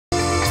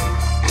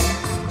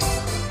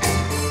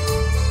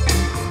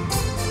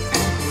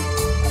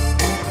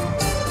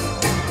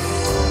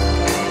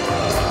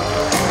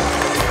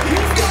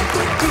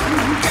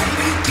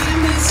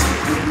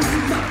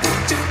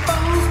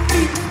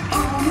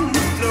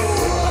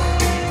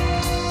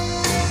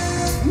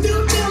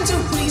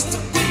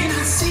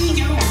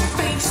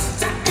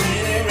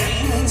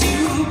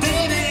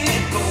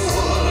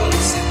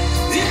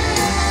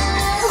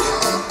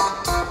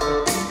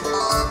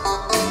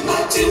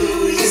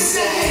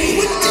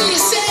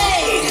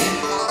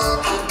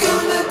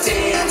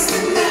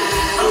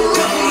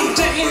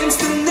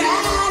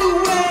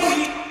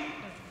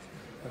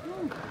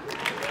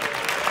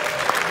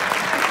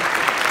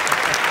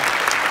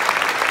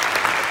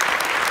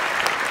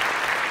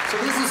So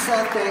this is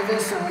Seth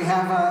Davis, and we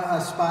have a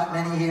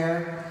SpotMini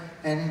here,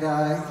 and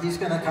he's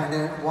going to kind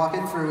of walk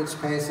it through its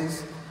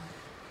paces.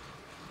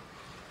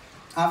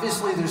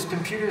 Obviously, there's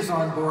computers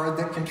on board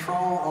that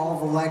control all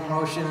the leg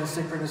motion and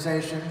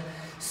synchronization.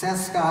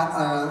 Seth's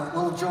got a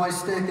little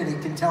joystick, and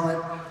he can tell it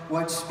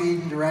what speed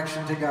and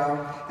direction to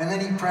go. And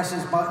then he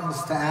presses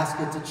buttons to ask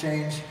it to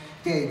change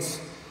gaits.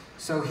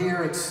 So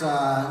here it's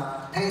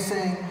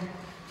pacing.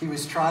 He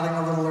was trotting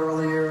a little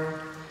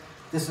earlier.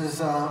 This is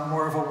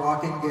more of a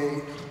walking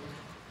gait.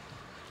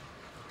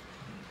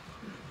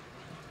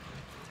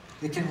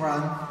 It can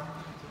run.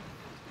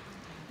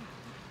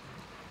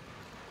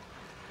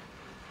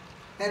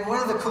 And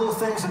one of the cool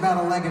things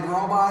about a legged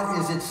robot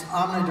is it's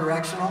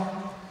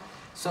omnidirectional,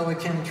 so it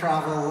can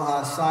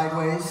travel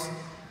sideways,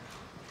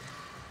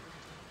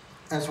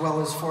 as well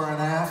as fore and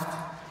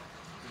aft.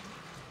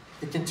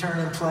 It can turn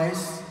in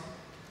place.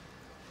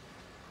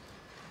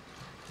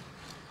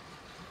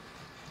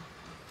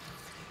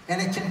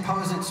 And it can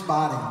pose its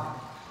body.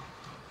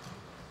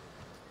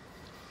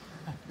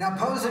 Now,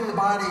 posing the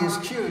body is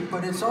cute,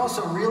 but it's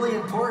also really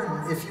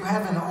important if you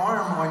have an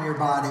arm on your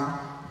body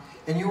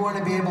and you want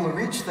to be able to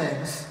reach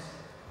things,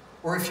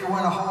 or if you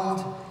want to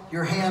hold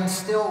your hand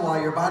still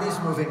while your body's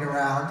moving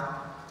around,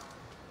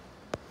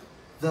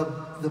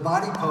 the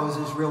body pose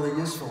is really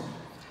useful.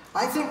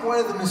 I think one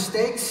of the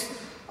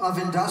mistakes of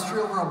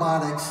industrial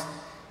robotics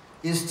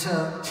is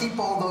to keep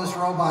all those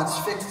robots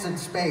fixed in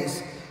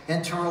space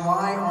and to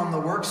rely on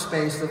the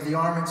workspace of the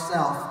arm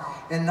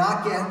itself and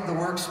not get the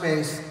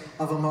workspace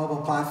of a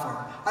mobile platform.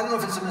 I don't know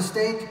if it's a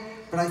mistake,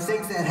 but I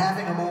think that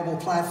having a mobile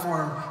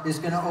platform is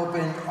going to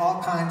open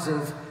all kinds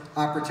of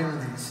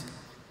opportunities.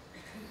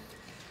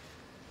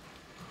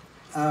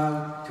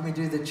 Can we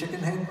do the chicken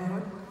head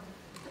mode?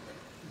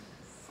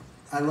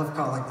 I love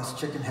calling this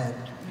chicken head.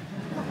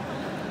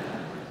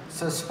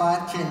 So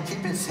Spot can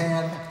keep its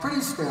hand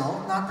pretty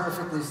still, not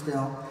perfectly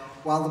still,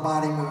 while the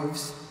body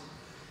moves.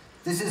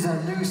 This is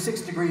a new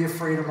 6 degree of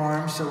freedom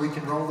arm, so we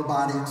can roll the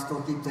body and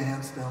still keep the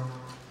hand still.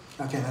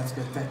 Okay, that's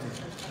good, thank you.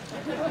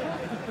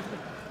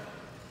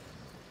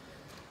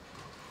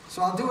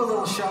 So I'll do a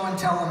little show and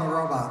tell on the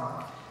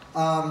robot.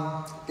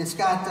 It's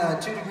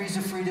got 2 degrees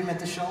of freedom at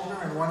the shoulder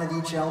and 1 at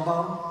each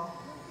elbow.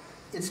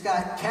 It's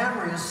got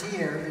cameras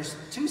here. There's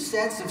 2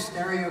 sets of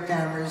stereo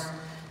cameras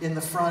in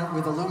the front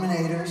with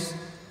illuminators.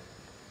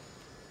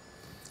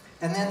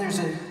 And then there's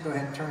a, go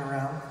ahead and turn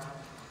around.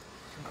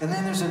 And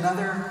then there's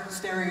another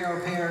stereo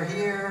pair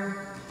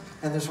here,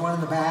 and there's one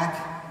in the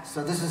back.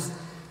 So this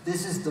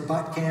is the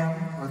butt cam,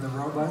 or the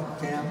robot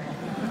cam.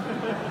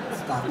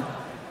 Stop.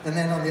 And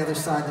then on the other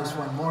side, there's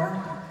one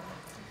more.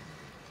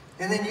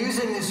 And then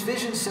using this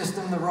vision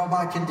system, the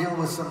robot can deal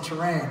with some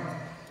terrain.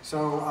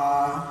 So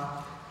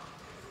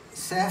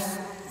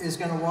Seth is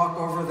going to walk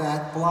over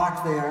that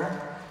block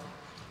there.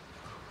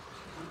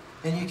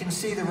 And you can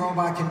see the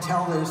robot can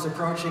tell that it's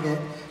approaching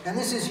it. And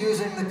this is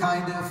using the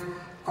kind of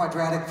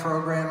quadratic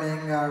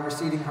programming,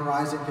 receding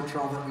horizon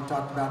control that we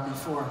talked about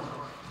before.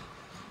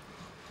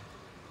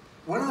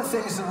 One of the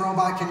things the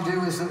robot can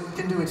do is it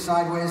can do it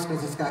sideways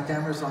because it's got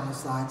cameras on the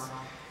sides.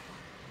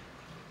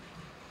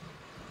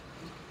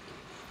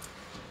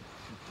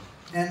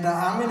 And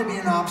I'm going to be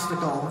an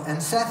obstacle,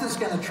 and Seth is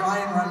going to try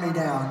and run me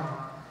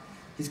down.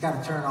 He's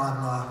got to turn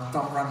on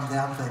don't run me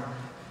down thing.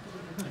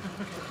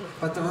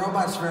 But the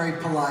robot's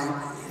very polite.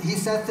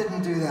 Seth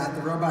didn't do that.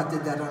 The robot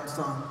did that on its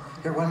own.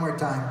 Here, one more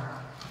time.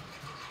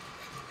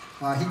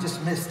 He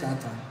just missed that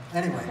time.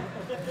 Anyway.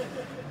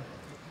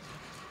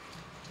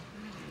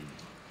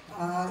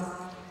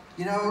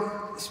 You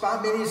know,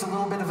 SpotMini is a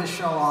little bit of a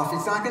show-off.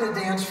 It's not going to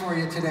dance for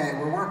you today.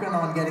 We're working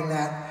on getting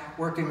that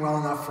working well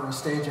enough for a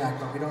stage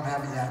act, but we don't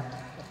have it yet.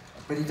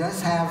 But he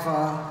does have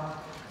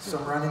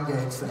some running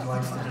gaits that he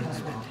likes to do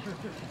as well.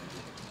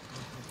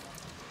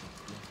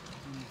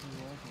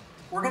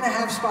 We're going to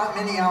have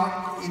SpotMini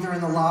out either in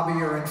the lobby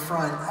or in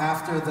front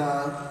after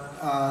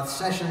the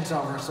session's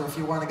over. So if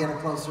you want to get a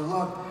closer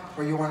look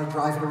or you want to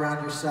drive it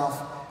around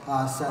yourself,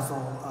 Seth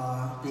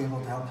will be able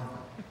to help you.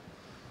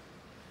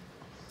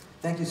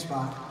 Thank you,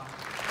 Spot.